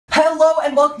Hello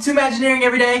and welcome to Imagineering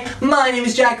Every Day. My name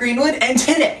is Jack Greenwood and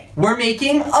today we're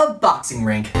making a boxing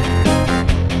rink.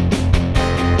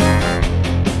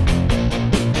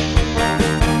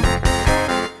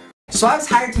 So I was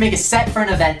hired to make a set for an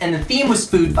event and the theme was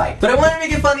food fight. But I wanted to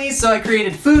make it funny, so I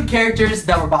created food characters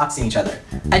that were boxing each other.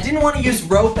 I didn't want to use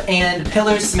rope and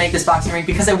pillars to make this boxing rink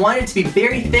because I wanted it to be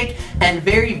very thick and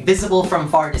very visible from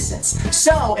far distance.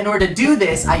 So in order to do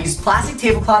this, I used plastic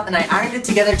tablecloth and I ironed it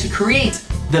together to create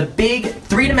the big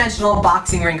three-dimensional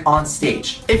boxing rink on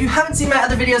stage. If you haven't seen my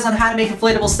other videos on how to make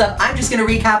inflatable stuff, I'm just gonna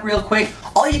recap real quick.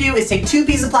 All you do is take two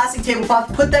pieces of plastic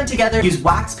tablecloth, put them together, use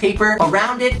wax paper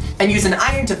around it, and use an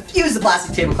iron to fuse the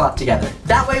plastic tablecloth together.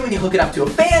 That way when you hook it up to a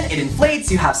fan, it inflates,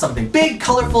 you have something big,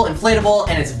 colorful, inflatable,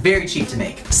 and it's very cheap to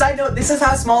make. Side note, this is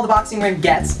how small the boxing rink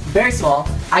gets, very small.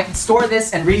 I can store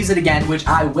this and reuse it again, which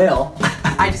I will.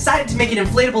 I decided to make it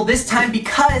inflatable this time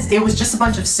because it was just a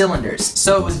bunch of cylinders.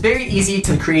 So it was very easy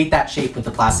to create that shape with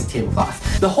the plastic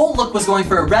tablecloth. The whole look was going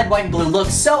for a red, white, and blue look,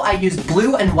 so I used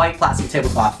blue and white plastic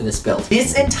tablecloth for this build.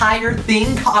 This entire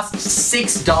thing cost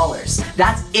 $6.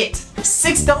 That's it.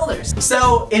 $6.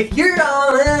 So if you're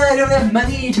I don't have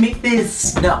money to make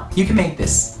this. No, you can make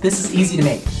this. This is easy to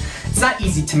make. It's not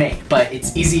easy to make, but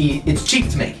it's cheap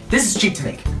to make. This is cheap to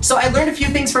make. So I learned a few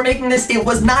things for making this. It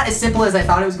was not as simple as I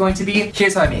thought it was going to be.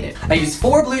 Here's how I made it. I used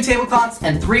 4 blue tablecloths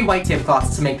and 3 white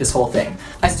tablecloths to make this whole thing.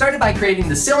 I started by creating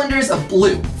the cylinders of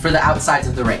blue for the outsides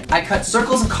of the ring. I cut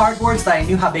circles of cardboard so that I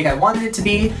knew how big I wanted it to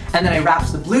be, and then I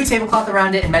wrapped the blue tablecloth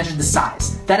around it and measured the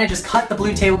size. Then I just cut the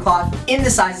blue tablecloth in the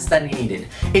sizes that I needed.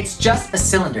 It's just a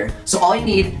cylinder, so all you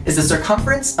need is the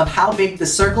circumference of how big the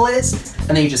circle is,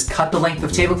 and then you just cut the length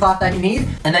of tablecloth that you need,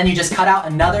 and then you just cut out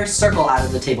another circle out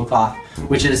of the tablecloth,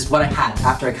 which is what I had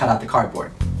after I cut out the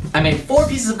cardboard. I made 4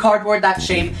 pieces of cardboard that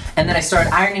shape, and then I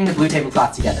started ironing the blue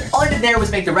tablecloth together. All I did there was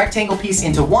make the rectangle piece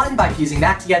into one by fusing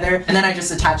that together, and then I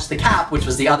just attached the cap, which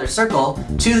was the other circle,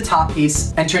 to the top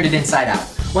piece and turned it inside out.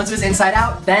 Once it was inside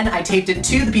out, then I taped it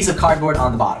to the piece of cardboard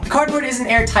on the bottom. The cardboard isn't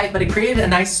airtight, but it created a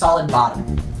nice solid bottom,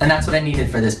 and that's what I needed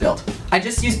for this build. I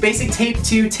just used basic tape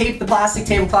to tape the plastic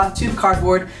tablecloth to the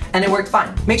cardboard, and it worked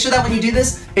fine. Make sure that when you do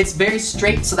this, it's very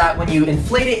straight so that when you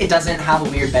inflate it, it doesn't have a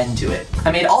weird bend to it.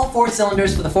 I made all 4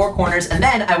 cylinders for the 4 corners, and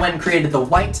then I went and created the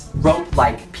white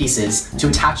rope-like pieces to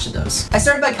attach to those. I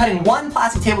started by cutting 1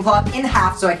 plastic tablecloth in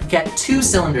half so I could get 2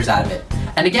 cylinders out of it.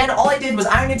 And again, all I did was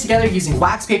iron it together using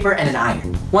wax paper and an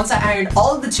iron. Once I ironed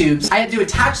all of the tubes, I had to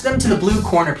attach them to the blue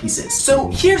corner pieces. So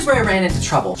here's where I ran into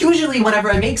trouble. Usually whenever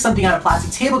I make something out of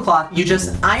plastic tablecloth, you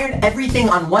just iron everything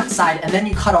on one side and then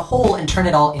you cut a hole and turn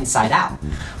it all inside out.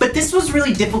 But this was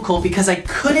really difficult because I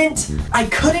couldn't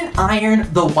iron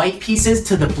the white pieces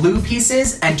to the blue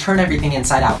pieces and turn everything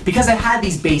inside out because I had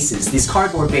these bases, these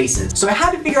cardboard bases. So I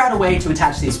had to figure out a way to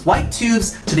attach these white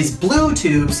tubes to these blue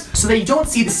tubes so that you don't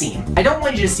see the seam. I don't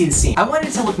want you to see the seam. I want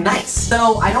it to look nice.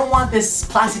 So I don't want this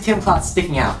plastic tablecloth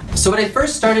sticking out. So what I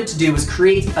first started to do was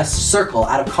create a circle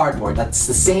out of cardboard that's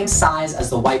the same size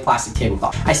as the white plastic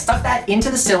tablecloth. I stuck that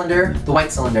into the cylinder, the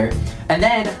white cylinder, and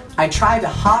then I tried to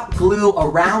hot glue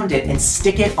around it and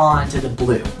stick it onto the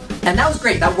blue. And that was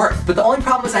great, that worked. But the only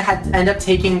problem was I had to end up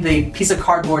taking the piece of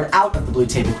cardboard out of the blue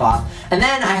tablecloth, and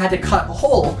then I had to cut a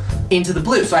hole into the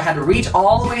blue. So I had to reach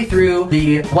all the way through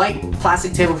the white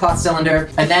plastic tablecloth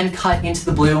cylinder and then cut into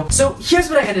the blue. So here's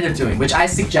what I ended up doing, which I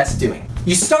suggest doing.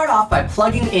 You start off by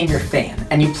plugging in your fan,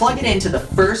 and you plug it into the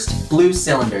first blue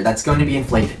cylinder that's going to be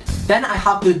inflated. Then I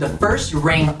hot glued the first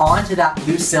ring onto that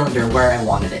blue cylinder where I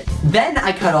wanted it. Then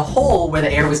I cut a hole where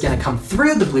the air was going to come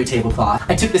through the blue tablecloth.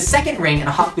 I took the second ring and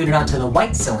hot glued it onto the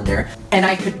white cylinder, and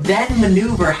I could then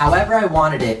maneuver however I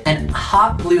wanted it and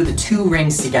hot glue the 2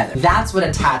 rings together. That's what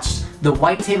attached the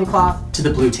white tablecloth to the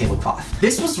blue tablecloth.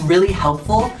 This was really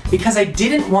helpful because I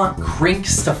didn't want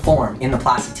crinks to form in the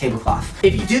plastic tablecloth.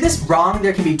 If you do this wrong,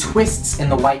 there can be twists in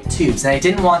the white tubes, and I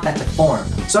didn't want that to form.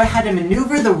 So I had to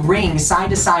maneuver the ring side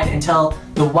to side until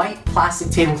the white plastic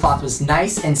tablecloth was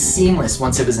nice and seamless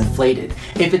once it was inflated.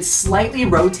 If it's slightly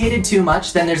rotated too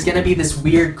much, then there's gonna be this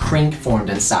weird crink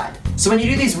formed inside. So when you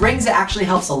do these rings, it actually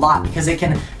helps a lot because it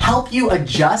can help you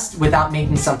adjust without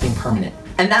making something permanent.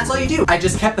 And that's all you do. I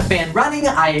just kept the fan running,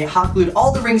 I hot glued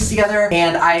all the rings together,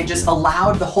 and I just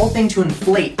allowed the whole thing to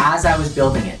inflate as I was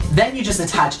building it. Then you just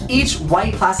attach each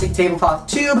white plastic tablecloth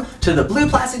tube to the blue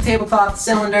plastic tablecloth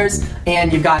cylinders,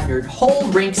 and you've got your whole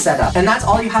rink set up. And that's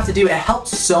all you have to do. It helped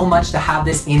so much to have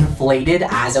this inflated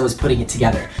as I was putting it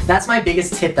together. That's my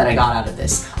biggest tip that I got out of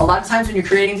this. A lot of times when you're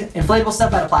creating inflatable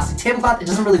stuff out of plastic tablecloth, it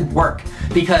doesn't really work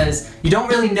because you don't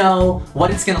really know what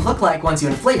it's gonna look like once you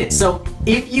inflate it. So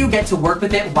if you get to work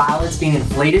with it while it's being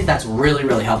inflated, that's really,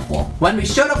 really helpful. When we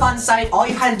showed up on site, all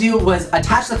you had to do was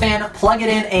attach the fan, plug it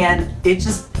in, and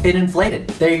it inflated.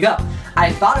 There you go.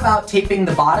 I thought about taping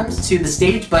the bottoms to the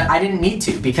stage, but I didn't need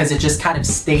to because it just kind of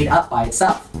stayed up by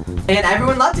itself. And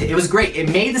everyone loved it. It was great. It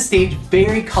made the stage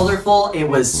very colorful. It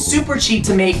was super cheap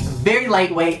to make, very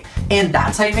lightweight, and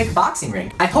that's how you make a boxing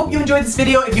ring. I hope you enjoyed this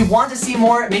video. If you want to see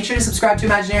more, make sure to subscribe to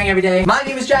Imagineering every day. My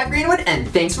name is Jack Greenwood, and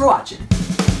thanks for watching.